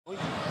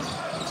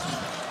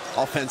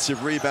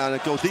Offensive rebound,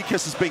 and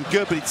Goldikas has been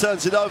good, but he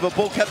turns it over.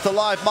 Ball kept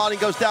alive. Martin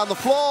goes down the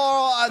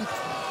floor and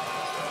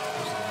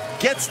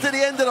gets to the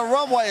end of the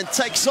runway and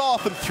takes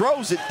off and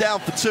throws it down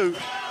for two.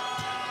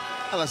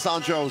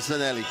 Alessandro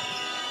Zanelli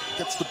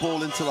gets the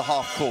ball into the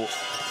half court.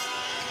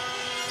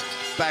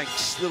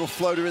 Banks, little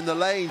floater in the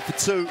lane for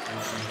two.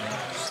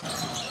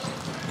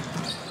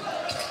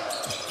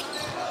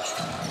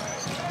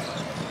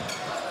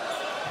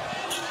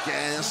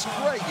 Again, it's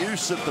great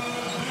use of the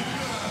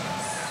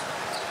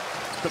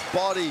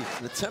body.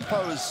 The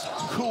tempo has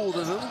cooled a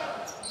little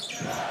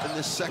in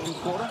this second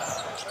quarter.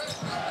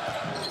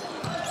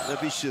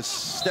 Nevicius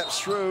steps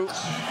through,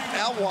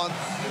 out one.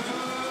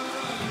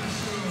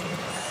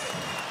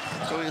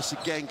 Williams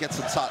again gets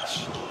a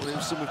touch.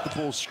 Williamson with the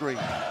ball screen.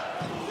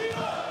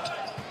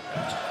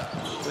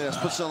 Williams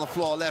puts it on the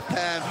floor, left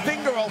hand,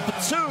 finger roll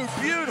for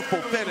two,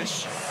 beautiful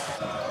finish.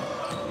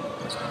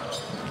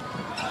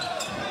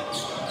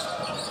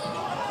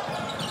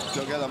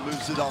 Jogella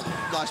moves it on,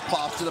 nice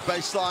pass to the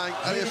baseline.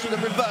 Elias with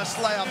a reverse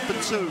layup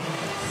for two.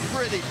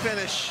 Pretty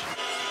finish.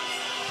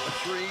 The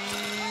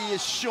three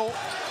is short.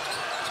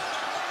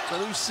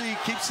 Malusi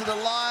keeps it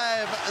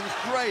alive and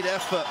great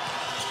effort.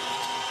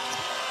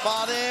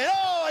 Martin,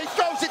 oh, he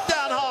throws it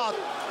down hard.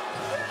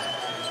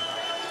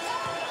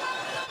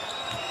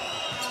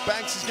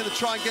 Banks is going to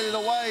try and get it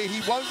away. He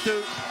won't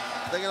do.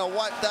 They're going to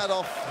wipe that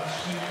off.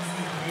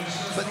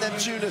 But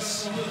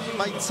Neptunas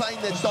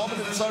maintain their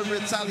dominance over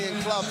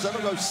Italian clubs. They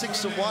will go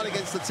 6-1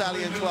 against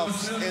Italian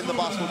clubs in the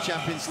Basketball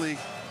Champions League.